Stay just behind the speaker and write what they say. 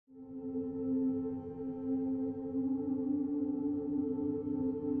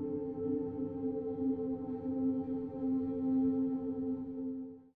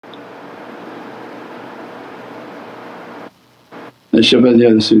Ashab ya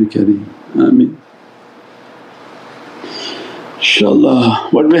Rasul Kareem, Ameen.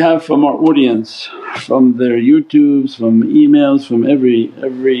 InshaAllah, what we have from our audience, from their YouTubes, from emails, from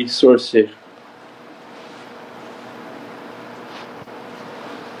every source, Shaykh.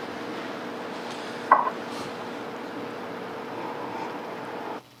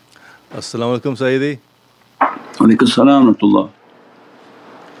 As-salamu alaykum Sayyidi. Walaikum salam wa rahmatullah.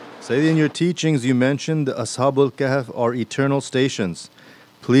 Sayyidi, in your teachings you mentioned the Ashabul Kahf are eternal stations.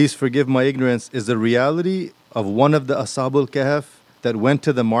 Please forgive my ignorance, is the reality of one of the Ashabul Kahf that went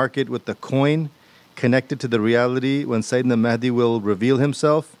to the market with the coin connected to the reality when Sayyidina Mahdi will reveal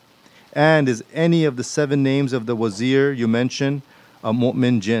himself? And is any of the 7 names of the wazir you mentioned a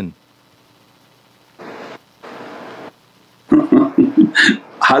mu'min jinn?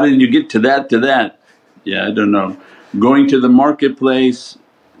 How did you get to that? Yeah, I don't know. Going to the marketplace,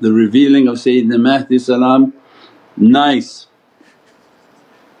 the revealing of Sayyidina Mahdi salam, nice.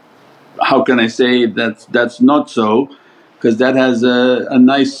 How can I say that's not so? Because that has a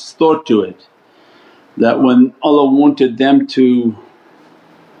nice thought to it, that when Allah wanted them to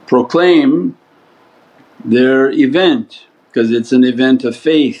proclaim their event, because it's an event of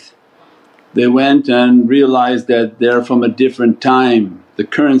faith, they went and realized that they're from a different time. The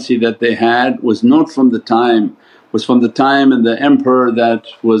currency that they had was not from the time, was from the time and the emperor that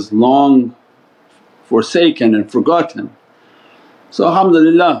was long forsaken and forgotten. So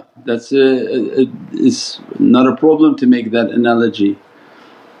alhamdulillah, that's it's not a problem to make that analogy.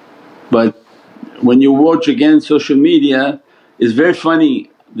 But when you watch again social media, it's very funny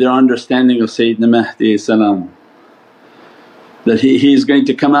their understanding of Sayyidina Mahdi salam, that he's going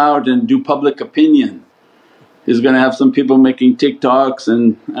to come out and do public opinion. He's going to have some people making TikToks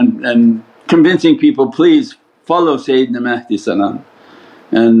and convincing people, please follow Sayyidina Mahdi salam.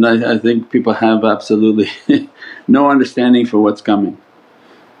 And I think people have absolutely no understanding for what's coming.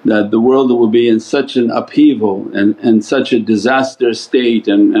 That the world will be in such an upheaval and such a disaster state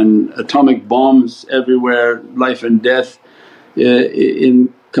and atomic bombs everywhere, life and death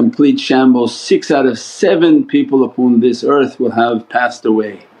in complete shambles. 6 out of 7 people upon this earth will have passed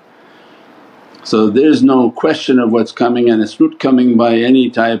away. So there's no question of what's coming, and it's not coming by any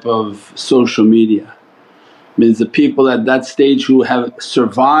type of social media. Means the people at that stage who have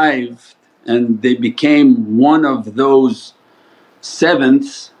survived and they became one of those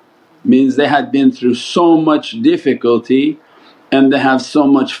 7ths, means they had been through so much difficulty and they have so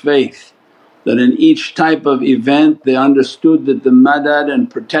much faith that in each type of event they understood that the madad and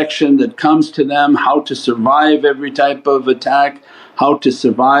protection that comes to them, how to survive every type of attack, how to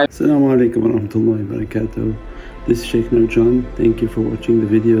survive. As-salamu alaykum wa rahmatullahi wa barakatuh. This is Shaykh Nurjan. Thank you for watching the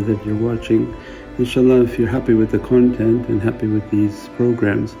video that you're watching. InshaAllah, if you're happy with the content and happy with these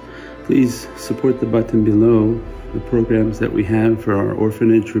programs, please support the button below. The programs that we have for our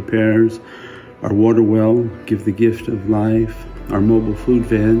orphanage repairs, our water well, Give the Gift of Life, our mobile food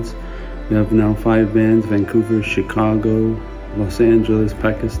vans. We have now 5 vans: Vancouver, Chicago, Los Angeles,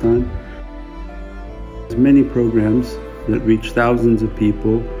 Pakistan. There's many programs that reach thousands of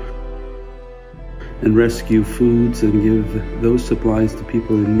people and rescue foods and give those supplies to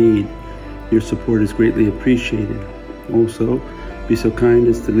people in need. Your support is greatly appreciated. Also, be so kind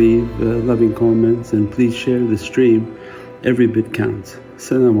as to leave loving comments and please share the stream. Every bit counts.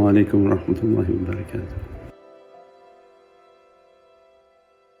 As-salamu alaykum wa rahmatullahi wa barakatuh.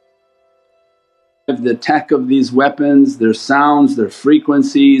 The attack of these weapons, their sounds, their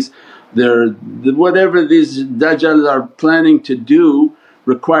frequencies, whatever these Dajjal are planning to do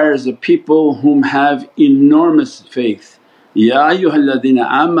requires a people whom have enormous faith. Ya ayyuhalladhina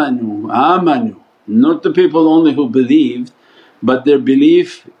amanu, not the people only who believed, but their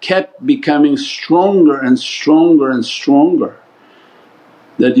belief kept becoming stronger and stronger and stronger.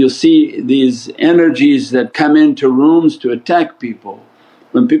 That you'll see these energies that come into rooms to attack people.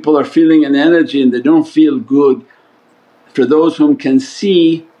 When people are feeling an energy and they don't feel good, for those whom can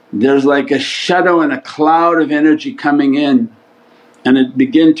see, there's like a shadow and a cloud of energy coming in and it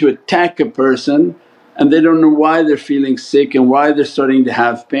begin to attack a person and they don't know why they're feeling sick and why they're starting to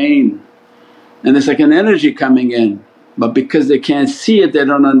have pain. And it's like an energy coming in, but because they can't see it they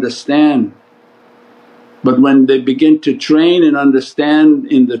don't understand. But when they begin to train and understand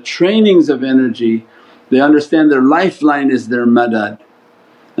in the trainings of energy, they understand their lifeline is their madad,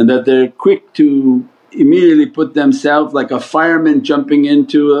 and that they're quick to immediately put themselves like a fireman jumping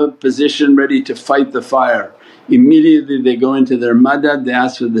into a position ready to fight the fire. Immediately they go into their madad, they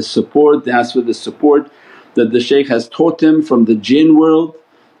ask for the support, that the shaykh has taught them from the jinn world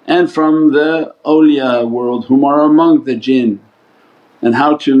and from the awliya world whom are among the jinn. and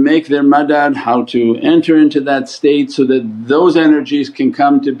how to make their madad, how to enter into that state so that those energies can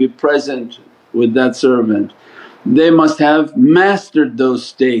come to be present with that servant. They must have mastered those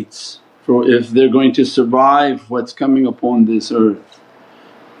states for if they're going to survive what's coming upon this earth.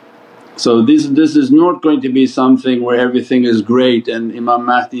 So this is not going to be something where everything is great and Imam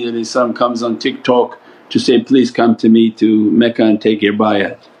Mahdi comes on TikTok to say, please come to me to Mecca and take your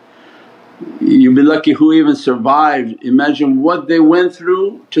bayat. You'll be lucky who even survived. Imagine what they went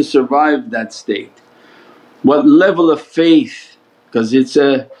through to survive that state. What level of faith, because it's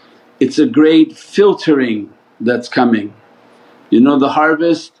a great filtering that's coming. You know, the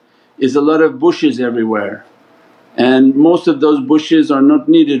harvest is a lot of bushes everywhere and most of those bushes are not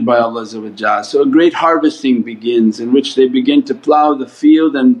needed by Allah. So a great harvesting begins in which they begin to plough the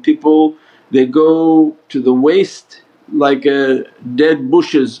field and people they go to the waste like dead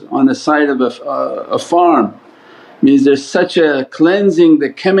bushes on the side of a farm. Means there's such a cleansing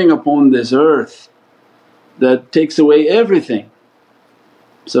that coming upon this earth that takes away everything.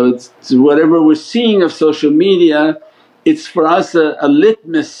 So it's whatever we're seeing of social media, it's for us a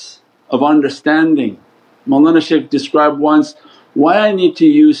litmus of understanding. Mawlana Shaykh described once, why I need to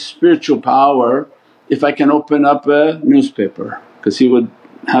use spiritual power if I can open up a newspaper, because he would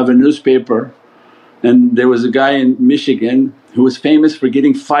have a newspaper. And there was a guy in Michigan who was famous for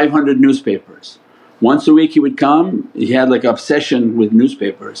getting 500 newspapers. Once a week he would come, he had like obsession with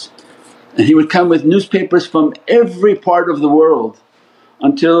newspapers, and he would come with newspapers from every part of the world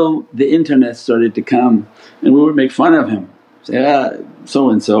until the internet started to come, and we would make fun of him, say, so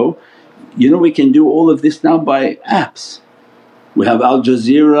and so, you know we can do all of this now by apps. We have Al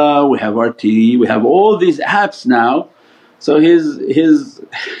Jazeera, we have RT, we have all these apps now. So his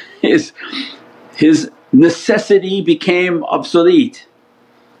necessity became obsolete.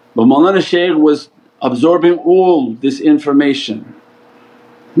 But Mawlana Shaykh was absorbing all this information,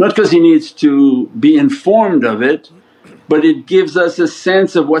 not because he needs to be informed of it, but it gives us a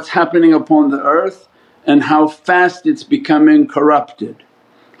sense of what's happening upon the earth and how fast it's becoming corrupted,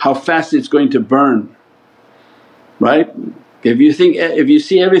 how fast it's going to burn, right? If you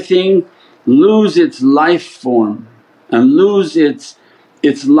see everything lose its life form and lose its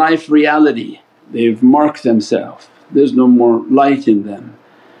life reality, they've marked themselves, there's no more light in them.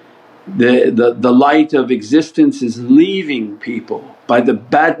 The light of existence is leaving people by the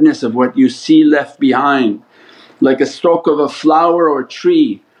badness of what you see left behind. Like a stalk of a flower or a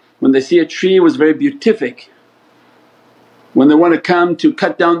tree, when they see a tree was very beatific, when they want to come to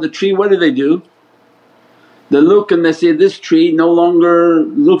cut down the tree, what do? They look and they say, this tree no longer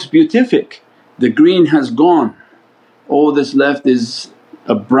looks beatific, the green has gone, all that's left is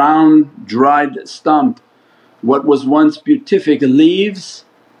a brown dried stump. What was once beatific leaves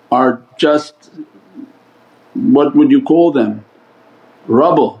are just, what would you call them?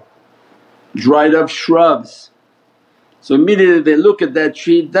 Rubble, dried up shrubs. So immediately they look at that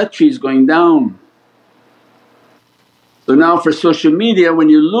tree is going down. So now for social media when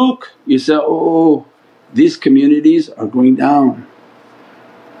you look you say, oh these communities are going down,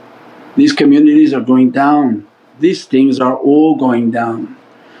 these communities are going down, these things are all going down.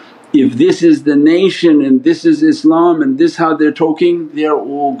 If this is the nation and this is Islam and this how they're talking, they are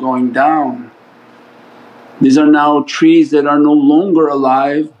all going down. These are now trees that are no longer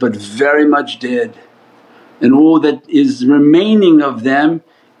alive but very much dead, and all that is remaining of them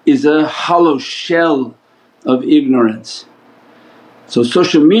is a hollow shell of ignorance. So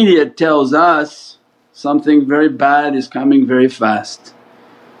social media tells us something very bad is coming very fast.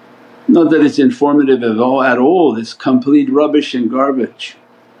 Not that it's informative at all, it's complete rubbish and garbage,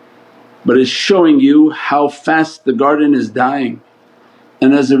 but it's showing you how fast the garden is dying.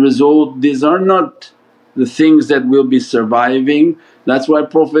 And as a result these are not the things that will be surviving. That's why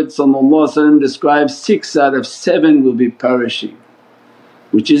Prophet describes 6 out of 7 will be perishing,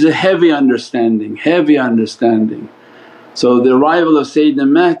 which is a heavy understanding, heavy understanding. So the arrival of Sayyidina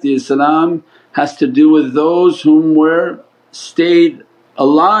Mahdi has to do with those whom stayed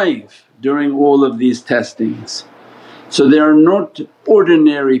alive during all of these testings. So they are not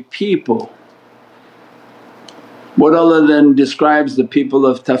ordinary people. What Allah then describes the people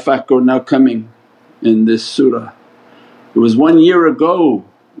of tafakkur now coming in this surah. It was 1 year ago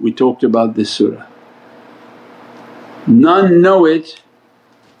we talked about this surah. None know it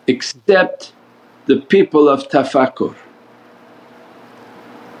except the people of tafakkur.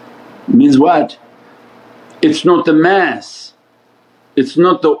 Means what? It's not the mass, it's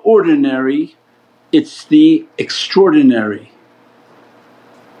not the ordinary, it's the extraordinary.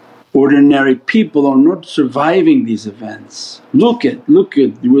 Ordinary people are not surviving these events. Look at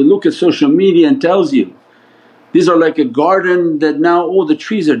social media and tells you These are like a garden that now all the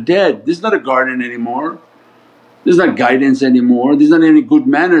trees are dead. This is not a garden anymore, this is not guidance anymore, this is not any good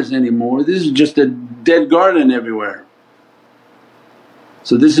manners anymore, this is just a dead garden everywhere.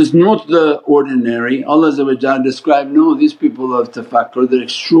 So this is not the ordinary. Allah described, no, these people of tafakkur, they're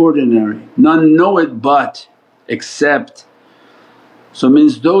extraordinary, none know it but except. So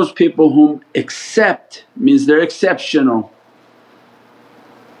means those people whom accept means they're exceptional.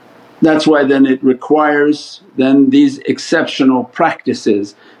 That's why then it requires then these exceptional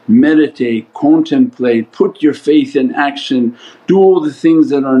practices, meditate, contemplate, put your faith in action, do all the things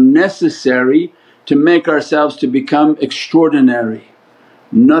that are necessary to make ourselves to become extraordinary,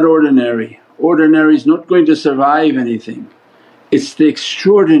 not ordinary. Ordinary is not going to survive anything, it's the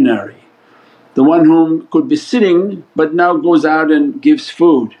extraordinary. The one whom could be sitting but now goes out and gives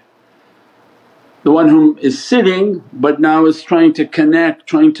food. The one whom is sitting but now is trying to connect,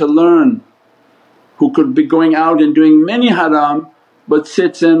 trying to learn, who could be going out and doing many haram but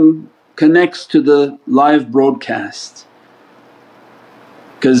sits and connects to the live broadcast.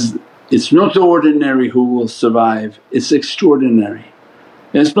 Because it's not the ordinary who will survive, it's extraordinary.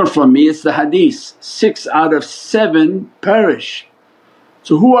 And it's not from me, it's the hadith, 6 out of 7 perish.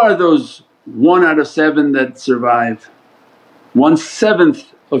 So who are those 1 out of 7 that survive? 1/7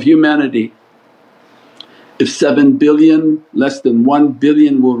 of humanity. If 7 billion, less than 1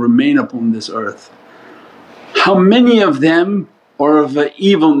 billion will remain upon this earth. How many of them are of an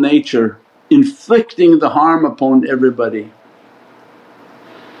evil nature, inflicting the harm upon everybody?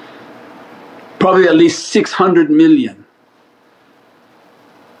 Probably at least 600 million.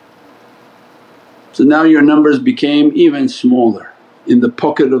 So now your numbers became even smaller in the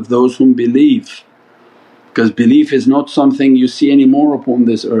pocket of those whom believe, because belief is not something you see anymore upon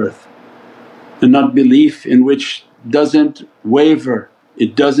this earth, and not belief in which doesn't waver,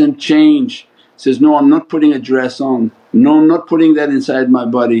 it doesn't change. Says, no, I'm not putting a dress on, no, I'm not putting that inside my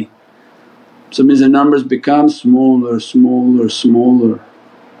body. So means the numbers become smaller, smaller, smaller.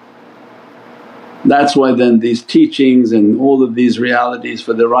 That's why then these teachings and all of these realities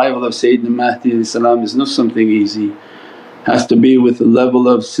for the arrival of Sayyidina Mahdi is not something easy. Has to be with a level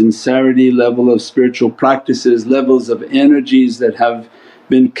of sincerity, level of spiritual practices, levels of energies that have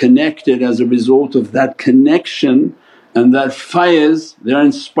been connected. As a result of that connection and that faiz, they're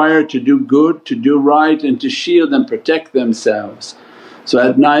inspired to do good, to do right and to shield and protect themselves. So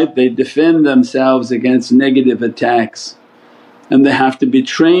at night they defend themselves against negative attacks, and they have to be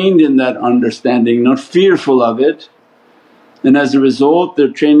trained in that understanding, not fearful of it. And as a result their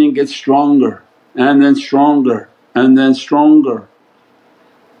training gets stronger and then stronger and then stronger,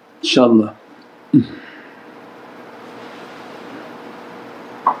 inshaAllah.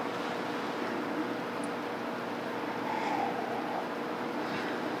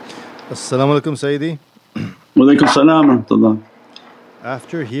 As-salamu alaykum Sayyidi. Wa alaykum as-salam wa rahmatullah.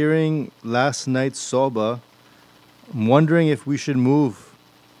 After hearing last night's sohbah, I'm wondering if we should move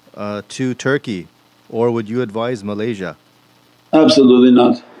to Turkey, or would you advise Malaysia? Absolutely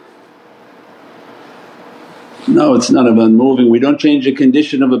not. No, it's not about moving. We don't change the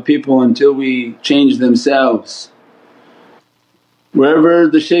condition of a people until we change themselves. Wherever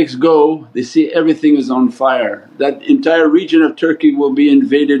the shaykhs go they see everything is on fire. That entire region of Turkey will be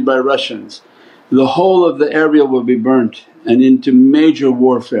invaded by Russians. The whole of the area will be burnt and into major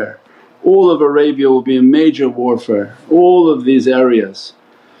warfare. All of Arabia will be in major warfare, all of these areas.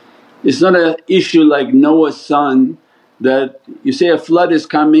 It's not an issue like Noah's son that you say a flood is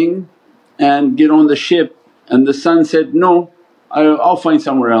coming and get on the ship, and the son said, no, I'll find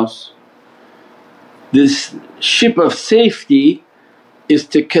somewhere else. This ship of safety is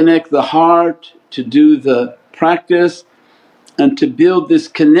to connect the heart, to do the practice and to build this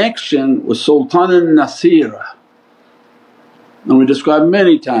connection with Sultan al-Nasira. And we described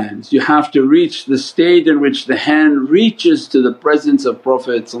many times, you have to reach the state in which the hand reaches to the presence of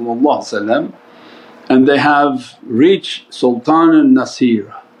Prophet and they have reached Sultan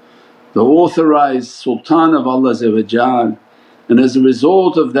al-Nasira, the authorized Sultan of Allah. And as a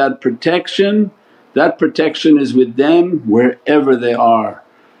result of that protection is with them wherever they are,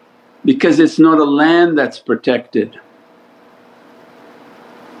 because it's not a land that's protected,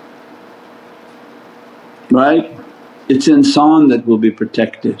 right? It's insan that will be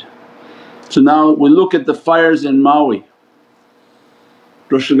protected. So now we look at the fires in Maui,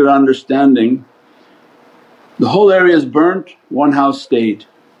 just to get understanding. The whole area is burnt, one house stayed.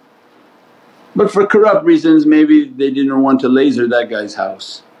 But for corrupt reasons maybe they didn't want to laser that guy's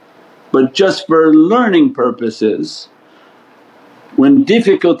house. But just for learning purposes, when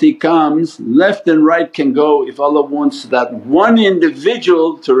difficulty comes left and right can go if Allah wants that one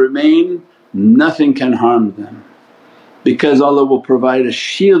individual to remain nothing can harm them, because Allah will provide a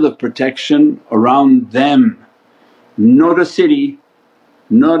shield of protection around them, not a city,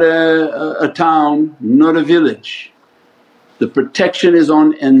 not a town, not a village. The protection is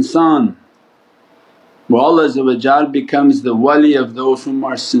on insan, where Allah becomes the wali of those whom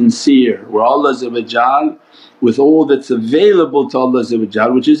are sincere, where Allah with all that's available to Allah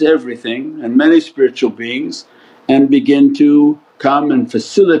which is everything and many spiritual beings, and begin to come and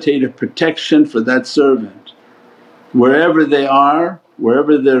facilitate a protection for that servant. Wherever they are,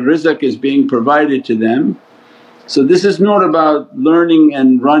 wherever their rizq is being provided to them. So this is not about learning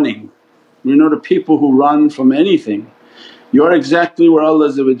and running, we're not a people who run from anything. You are exactly where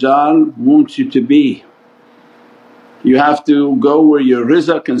Allah wants you to be. You have to go where your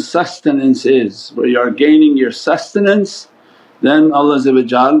rizq and sustenance is, where you are gaining your sustenance, then Allah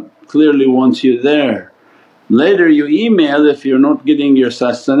clearly wants you there. Later you email, if you're not getting your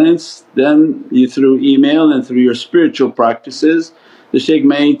sustenance, then you through email and through your spiritual practices, the shaykh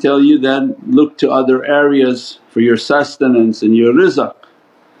may tell you that look to other areas for your sustenance and your rizq.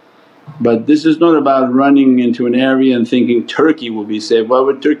 But this is not about running into an area and thinking Turkey will be safe. Why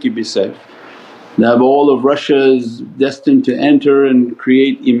would Turkey be safe? They have all of Russia is destined to enter and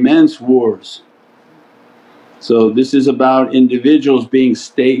create immense wars. So this is about individuals being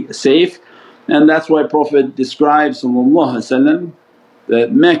safe, and that's why Prophet describes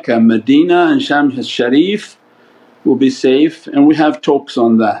that Mecca, Medina and Sham al-Sharif will be safe, and we have talks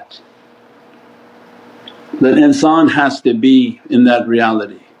on that. That insan has to be in that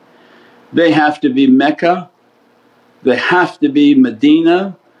reality. They have to be Mecca, they have to be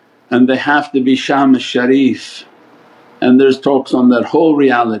Medina, and they have to be Sham al-Sharif, and there's talks on that whole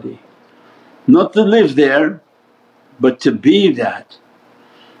reality. Not to live there but to be that.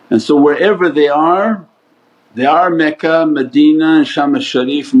 And so wherever they are Mecca, Medina and Sham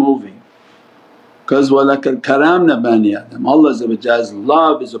al-Sharif moving. Because وَلَقَدْ كَرَمْنَا بَنِي آدَمَ. Allah's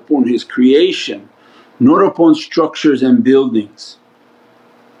love is upon His creation, not upon structures and buildings.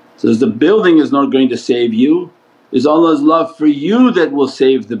 So the building is not going to save you, it's Allah's love for you that will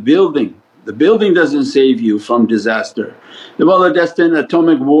save the building. The building doesn't save you from disaster. If Allah destined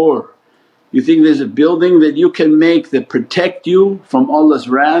atomic war, you think there's a building that you can make that protect you from Allah's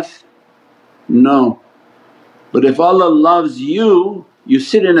wrath? No. But if Allah loves you, you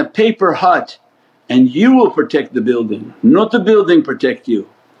sit in a paper hut and you will protect the building, not the building protect you.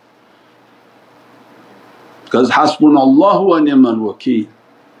 Because hasbunallahu wa ni'mal wakeel.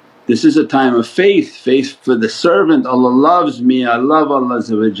 This is a time of faith, faith for the servant. Allah loves me, I love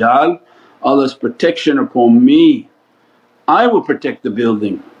Allah, Allah's protection upon me. I will protect the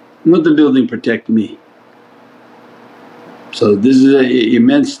building, not the building protect me. So this is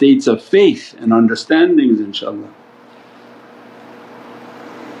immense states of faith and understandings inshaAllah.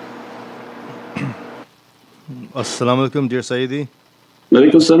 As-salamu alaykum dear Sayyidi.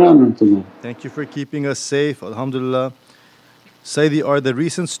 Walaikum salam. Thank you for keeping us safe, alhamdulillah. Sayyidi, are the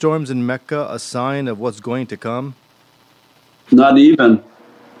recent storms in Mecca a sign of what's going to come? Not even.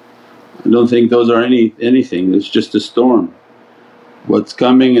 I don't think those are anything, it's just a storm. What's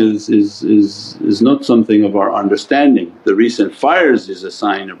coming is not something of our understanding. The recent fires is a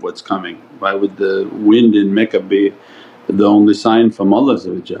sign of what's coming. Why would the wind in Mecca be the only sign from Allah?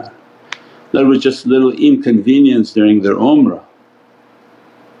 That was just little inconvenience during their umrah.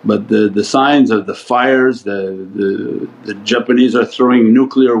 But the signs of the fires, the Japanese are throwing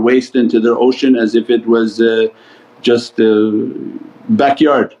nuclear waste into their ocean as if it was just a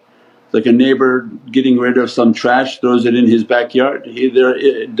backyard. Like a neighbour getting rid of some trash, throws it in his backyard.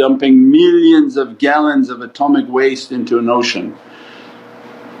 They're dumping millions of gallons of atomic waste into an ocean.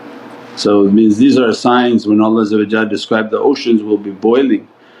 So it means these are signs when Allah described the oceans will be boiling.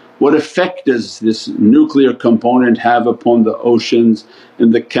 What effect does this nuclear component have upon the oceans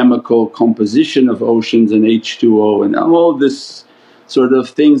and the chemical composition of oceans and H2O and all this sort of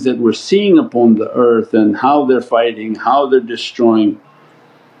things that we're seeing upon the earth, and how they're fighting, how they're destroying.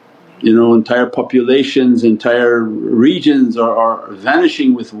 Entire populations, entire regions are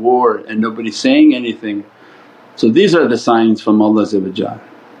vanishing with war and nobody's saying anything. So these are the signs from Allah.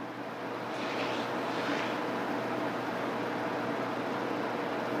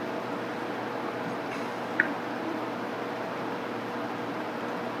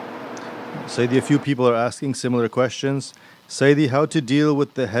 Sayyidi, a few people are asking similar questions. Sayyidi, how to deal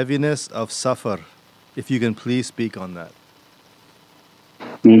with the heaviness of safar, if you can please speak on that.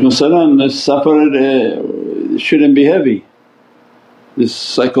 The safar shouldn't be heavy. It's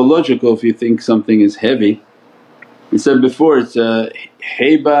psychological if you think something is heavy. We said before it's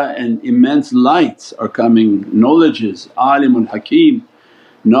haiba and immense lights are coming, knowledges, alimun hakim.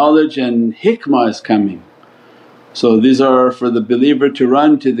 knowledge and hikmah is coming. So these are for the believer to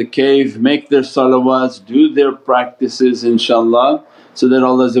run to the cave, make their salawats, do their practices inshaAllah, so that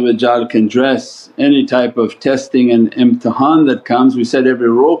Allah can dress any type of testing and imtihan that comes. We said every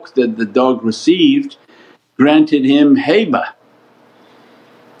ruq that the dog received granted him haybah.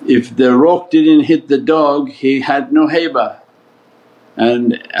 If the ruq didn't hit the dog he had no haybah,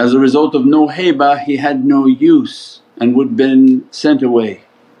 and as a result of no haybah he had no use and would been sent away.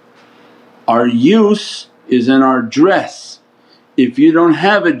 Our use is in our dress. If you don't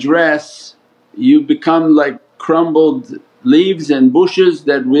have a dress you become like crumbled leaves and bushes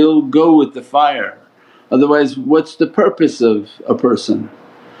that will go with the fire. Otherwise what's the purpose of a person?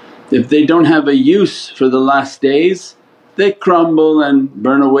 If they don't have a use for the last days they crumble and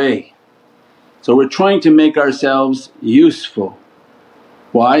burn away. So we're trying to make ourselves useful.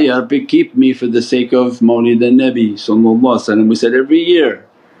 Why? Ya Rabbi keep me for the sake of Mawlid an-Nabi. We said every year,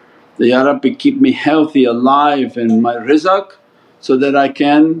 Ya Rabbi keep me healthy, alive and my rizq so that I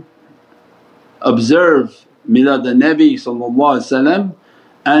can observe Milad an-Nabi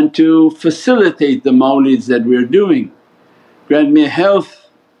and to facilitate the mawlids that we're doing. Grant me health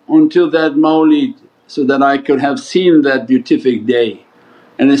until that mawlid so that I could have seen that beatific day.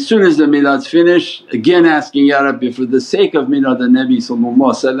 And as soon as the milad's finished, again asking, Ya Rabbi for the sake of Milad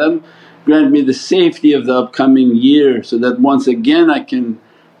an-Nabi grant me the safety of the upcoming year so that once again I can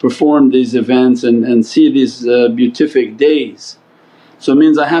perform these events and see these beatific days. So it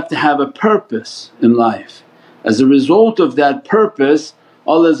means I have to have a purpose in life. As a result of that purpose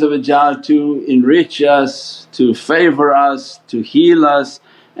Allah to enrich us, to favour us, to heal us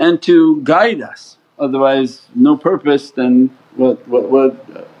and to guide us. Otherwise no purpose, then what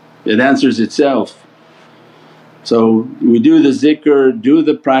it answers itself. So we do the zikr, do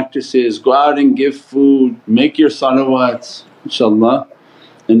the practices, go out and give food, make your salawats inshaAllah,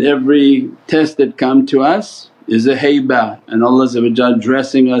 and every test that come to us is a haybah and Allah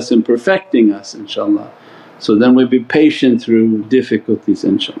dressing us and perfecting us inshaAllah. So then we be patient through difficulties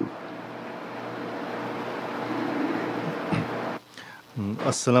inshaAllah.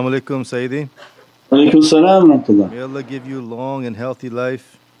 As-salamu alaykum Sayyidi. Walaikum salam wa rahmatullah. May Allah give you long and healthy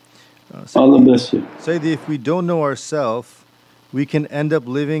life. Allah bless you. Sayyidi, if we don't know ourselves we can end up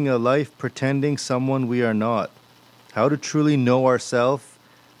living a life pretending someone we are not. How to truly know ourselves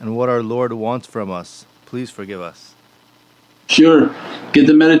and what our Lord wants from us. Please forgive us. Sure, get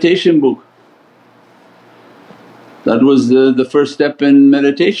the meditation book. That was the first step in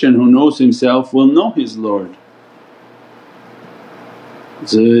meditation. Who knows himself will know his Lord.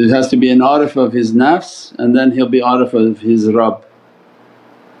 So it has to be an arif of his nafs and then he'll be arif of his Rabb.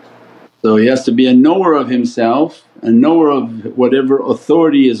 So he has to be a knower of himself and knower of whatever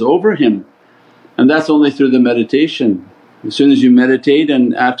authority is over him, and that's only through the meditation. As soon as you meditate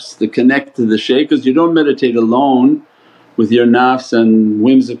and ask to connect to the shaykh, because you don't meditate alone with your nafs and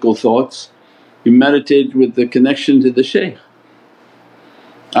whimsical thoughts, you meditate with the connection to the shaykh,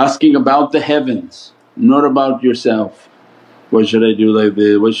 asking about the heavens, not about yourself. What should I do like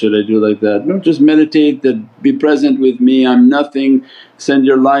this, what should I do like that? No, just meditate that, be present with me, I'm nothing, send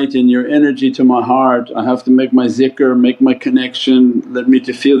your light and your energy to my heart. I have to make my zikr, make my connection, let me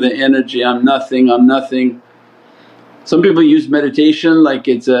to feel the energy, I'm nothing, I'm nothing. Some people use meditation like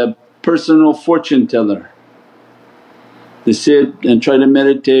it's a personal fortune teller. They sit and try to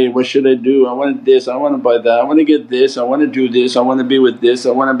meditate, what should I do? I want this, I want to buy that, I want to get this, I want to do this, I want to be with this,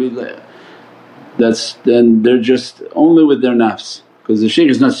 I want to be that. Then they're just only with their nafs, because the shaykh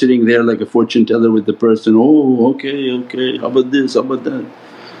is not sitting there like a fortune teller with the person, oh okay, how about this, how about that.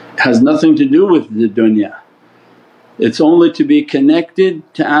 It has nothing to do with the dunya. It's only to be connected,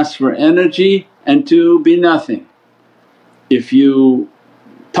 to ask for energy and to be nothing. If you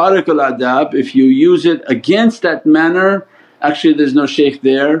tariq al-adab, if you use it against that manner, actually there's no shaykh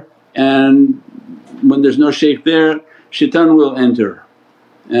there, and when there's no shaykh there shaitan will enter.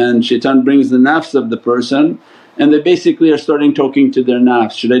 And shaitan brings the nafs of the person and they basically are starting talking to their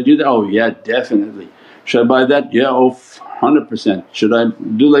nafs, should I do that? Oh yeah, definitely. Should I buy that? Yeah, oh 100%. Should I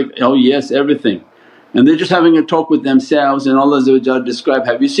do like, oh yes, everything. And they're just having a talk with themselves, and Allah described,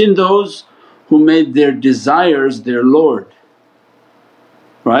 have you seen those who made their desires their Lord?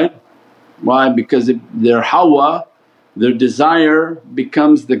 Right? Why? Because their hawa, their desire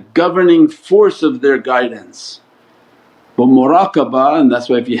becomes the governing force of their guidance. But muraqabah, and that's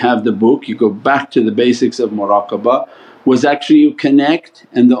why if you have the book you go back to the basics of muraqabah, was actually you connect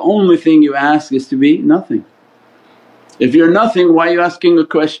and the only thing you ask is to be nothing. If you're nothing, why are you asking a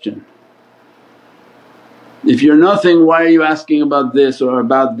question? If you're nothing, why are you asking about this or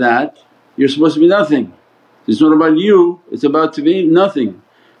about that? You're supposed to be nothing. It's not about you, it's about to be nothing.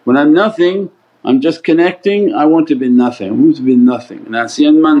 When I'm nothing, I'm just connecting, I want to be nothing, I want to be nothing,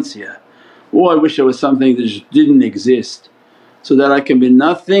 nasiyan mansiya. Oh, I wish there was something that just didn't exist so that I can be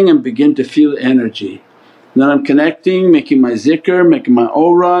nothing and begin to feel energy. Then I'm connecting, making my zikr, making my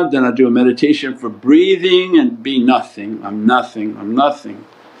aura, then I do a meditation for breathing and be nothing, I'm nothing, I'm nothing.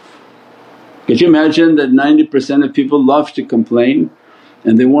 Could you imagine that 90% of people love to complain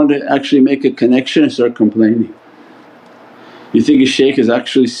and they want to actually make a connection and start complaining? You think a shaykh is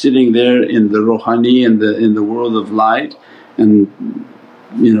actually sitting there in the ruhani in the world of light and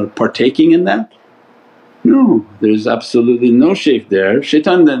partaking in that? No, there's absolutely no shaykh there.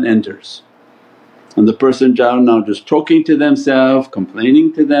 Shaitan then enters and the person now just talking to themselves,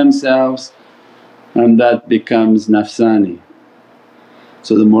 complaining to themselves, and that becomes nafsani.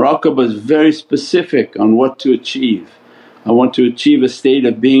 So the muraqabah is very specific on what to achieve. I want to achieve a state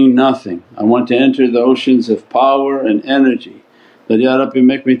of being nothing, I want to enter the oceans of power and energy that, Ya Rabbi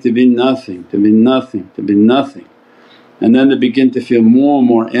make me to be nothing, to be nothing, to be nothing. And then they begin to feel more and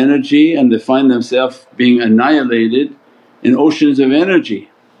more energy and they find themselves being annihilated in oceans of energy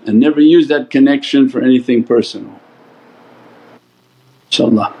and never use that connection for anything personal,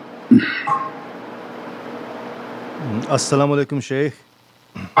 inshaAllah. As-salamu alaykum Shaykh.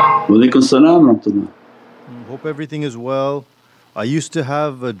 Walaikum salam rahmatullah. Hope everything is well. I used to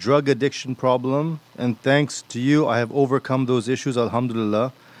have a drug addiction problem and thanks to you I have overcome those issues,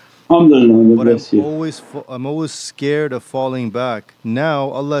 alhamdulillah. Alhamdulillah, But bless you. I'm always scared of falling back. Now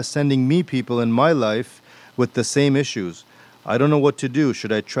Allah is sending me people in my life with the same issues. I don't know what to do.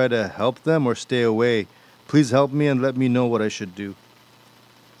 Should I try to help them or stay away? Please help me and let me know what I should do.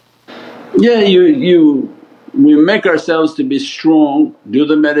 Yeah, we make ourselves to be strong, do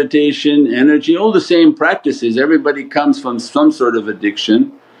the meditation, energy, all the same practices. Everybody comes from some sort of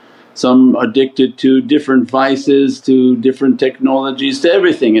addiction, some addicted to different vices, to different technologies, to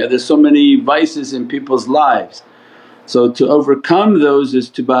everything. There's so many vices in people's lives. So to overcome those is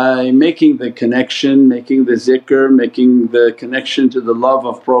by making the connection, making the zikr, making the connection to the love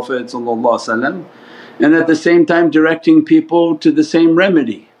of Prophet and at the same time directing people to the same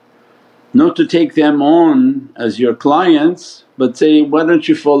remedy. Not to take them on as your clients but say, why don't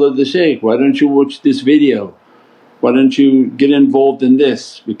you follow the shaykh, why don't you watch this video, why don't you get involved in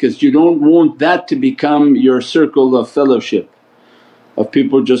this, because you don't want that to become your circle of fellowship of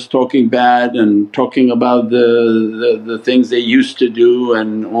people just talking bad and talking about the things they used to do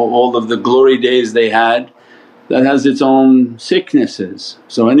and all of the glory days they had. That has its own sicknesses.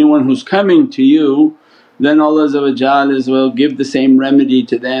 So anyone who's coming to you, then Allah as well give the same remedy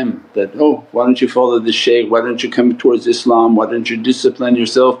to them that, oh, why don't you follow the shaykh, why don't you come towards Islam, why don't you discipline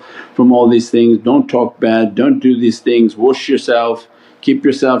yourself from all these things, don't talk bad, don't do these things, wash yourself, keep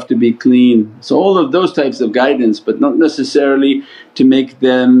yourself to be clean. So all of those types of guidance, but not necessarily to make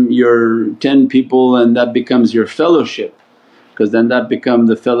them your 10 people and that becomes your fellowship, because then that becomes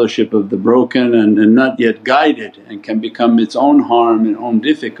the fellowship of the broken and not yet guided and can become its own harm and own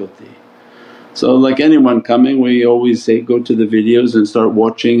difficulty. So like anyone coming, we always say go to the videos and start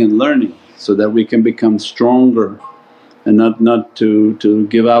watching and learning so that we can become stronger and not to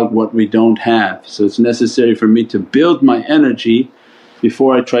give out what we don't have. So it's necessary for me to build my energy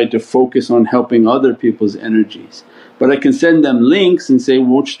before I try to focus on helping other people's energies. But I can send them links and say,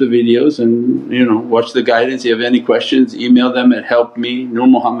 watch the videos and watch the guidance. If you have any questions, email them at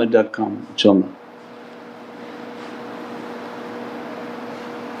helpme@nurmuhammad.com, inshaAllah.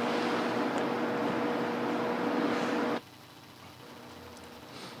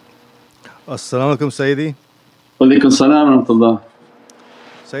 As-salamu alaykum Sayyidi. Walaikum salam rahmatullah.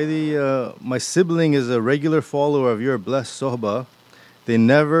 Sayyidi, my sibling is a regular follower of your blessed sohbah. They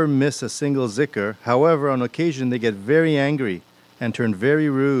never miss a single zikr, however on occasion they get very angry and turn very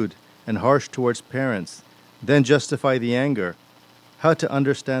rude and harsh towards parents, then justify the anger. How to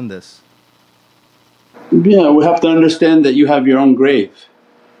understand this? Yeah, we have to understand that you have your own grave.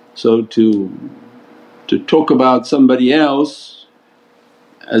 So to talk about somebody else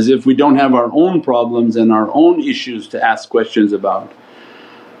as if we don't have our own problems and our own issues to ask questions about,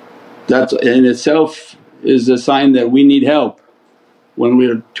 that in itself is a sign that we need help. When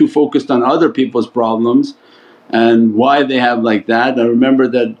we're too focused on other people's problems and why they have like that. I remember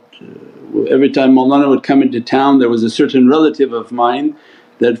that every time Mawlana would come into town there was a certain relative of mine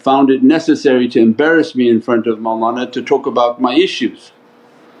that found it necessary to embarrass me in front of Mawlana to talk about my issues,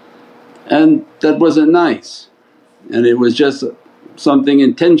 and that wasn't nice and it was just something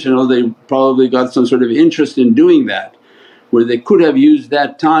intentional. They probably got some sort of interest in doing that, where they could have used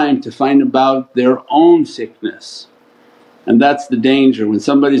that time to find about their own sickness. And that's the danger, when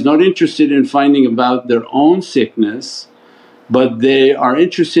somebody's not interested in finding about their own sickness, but they are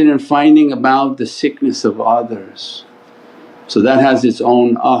interested in finding about the sickness of others. So that has its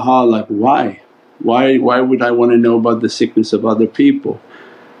own aha, like why? Why would I want to know about the sickness of other people?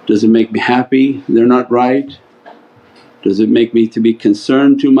 Does it make me happy they're not right? Does it make me to be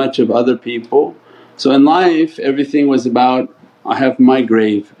concerned too much of other people? So in life everything was about, I have my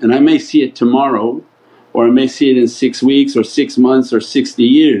grave and I may see it tomorrow or I may see it in 6 weeks or 6 months or 60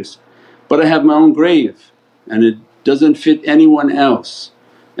 years, but I have my own grave and it doesn't fit anyone else,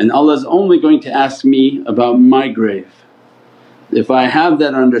 and Allah's only going to ask me about my grave. If I have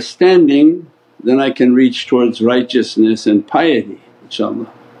that understanding then I can reach towards righteousness and piety, inshaAllah.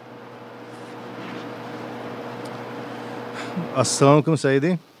 As-salamu alaykum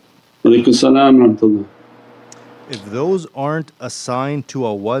Sayyidi. Walaikum salam wa rahmatullah. If those aren't assigned to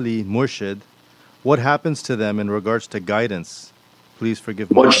a wali murshid, what happens to them in regards to guidance? Please forgive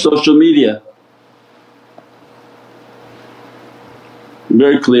me. Watch social media.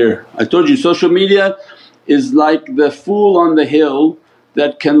 Very clear. I told you social media is like the fool on the hill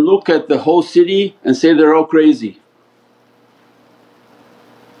that can look at the whole city and say they're all crazy.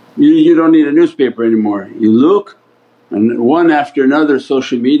 You don't need a newspaper anymore. You look and one after another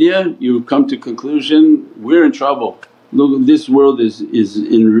social media, you come to conclusion, we're in trouble. Look, this world is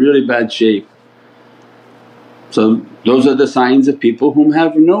in really bad shape. So those are the signs of people whom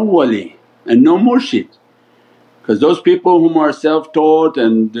have no wali and no murshid. Because those people whom are self-taught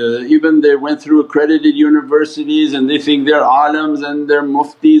and even they went through accredited universities and they think they're alims and they're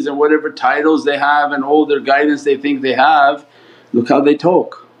muftis and whatever titles they have and all their guidance they think they have, look how they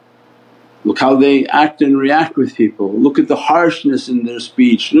talk. Look how they act and react with people, look at the harshness in their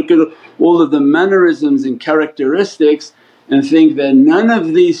speech, look at all of the mannerisms and characteristics, and think that none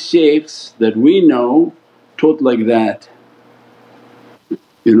of these shaykhs that we know taught like that.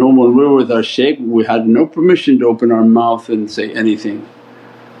 You know, when we were with our shaykh we had no permission to open our mouth and say anything.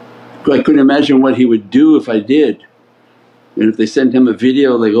 I couldn't imagine what he would do if I did. And if they sent him a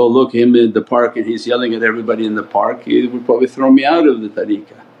video like, oh look him in the park and he's yelling at everybody in the park, he would probably throw me out of the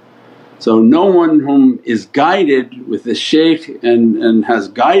tariqah. So no one whom is guided with the shaykh and has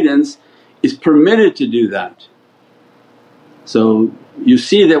guidance is permitted to do that. So you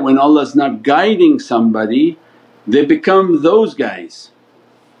see that when Allah's not guiding somebody they become those guys,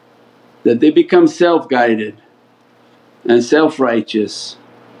 that they become self-guided and self-righteous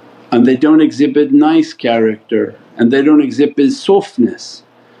and they don't exhibit nice character and they don't exhibit softness.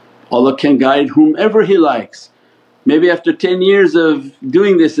 Allah can guide whomever He likes. Maybe after 10 years of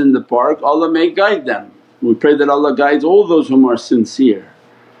doing this in the park Allah may guide them. We pray that Allah guides all those whom are sincere.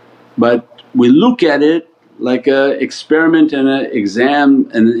 But we look at it like a experiment and an exam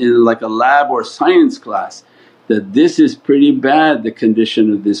and in like a lab or science class, that this is pretty bad the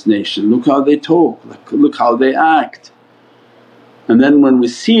condition of this nation. Look how they talk, look how they act. And then when we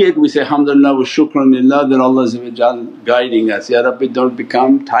see it we say, alhamdulillah wa shukran lillah that Allah is guiding us, Ya Rabbi don't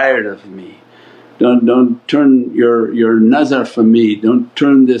become tired of me. Don't turn your nazar from me, don't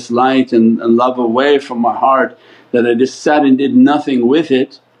turn this light and love away from my heart that I just sat and did nothing with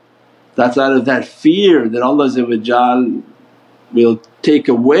it. That's out of that fear that Allah will take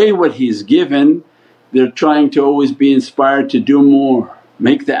away what He's given. They're trying to always be inspired to do more,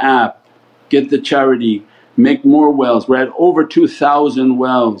 make the app, get the charity, make more wells. We're at over 2,000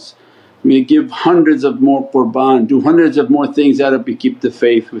 wells. We give hundreds of more qurban, do hundreds of more things. Ya Rabbi keep the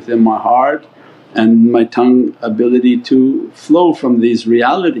faith within my heart and my tongue ability to flow from these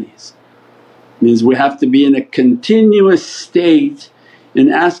realities. Means we have to be in a continuous state in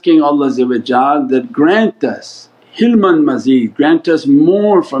asking Allah that grant us hilman mazid, grant us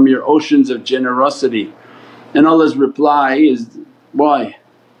more from your oceans of generosity. And Allah's reply is, why?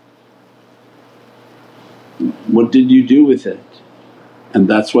 What did you do with it? And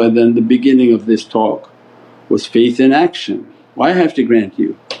that's why then the beginning of this talk was faith in action. Why I have to grant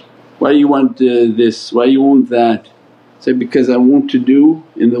you? Why you want this? Why you want that? Say, because I want to do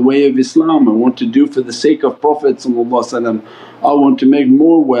in the way of Islam, I want to do for the sake of Prophet. I want to make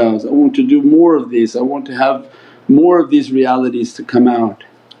more wells, I want to do more of this, I want to have more of these realities to come out.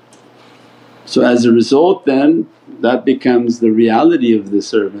 So as a result then that becomes the reality of the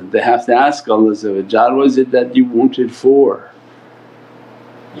servant. They have to ask Allah, what is it that you want it for?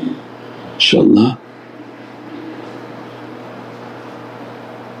 InshaAllah.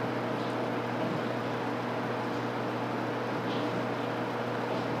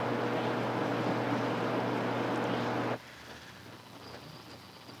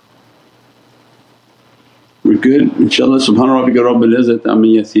 We're good inshaAllah. Subhana rabbika rabbil izzati amma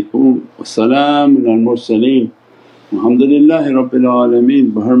yasifoon wa salaamun al mursaleen walhamdulillahi rabbil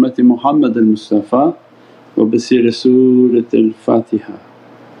alameen bi hurmati Muhammad al Mustafa وبسر سورة الفاتحة.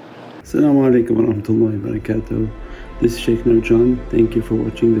 Assalamu alaikum wa rahmatullahi wa barakatuh. This is Shaykh Nurjan. Thank you for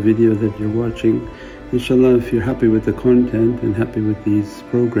watching the video that you're watching. Inshallah, if you're happy with the content and happy with these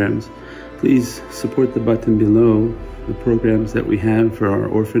programs, please support the button below, the programs that we have for our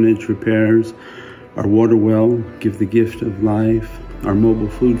orphanage repairs, our water well, Give the Gift of Life, our mobile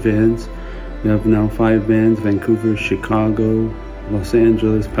food vans. We have now 5 vans: Vancouver, Chicago, Los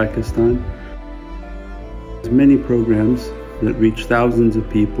Angeles, Pakistan. There's many programs that reach thousands of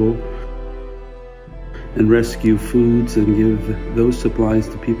people and rescue foods and give those supplies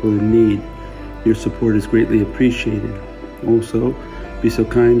to people in need. Your support is greatly appreciated. Also, be so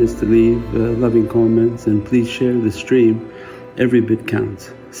kind as to leave loving comments, and please share the stream. Every bit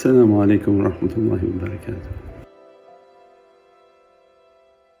counts. Assalamu alaikum wa rahmatullahi wa barakatuh.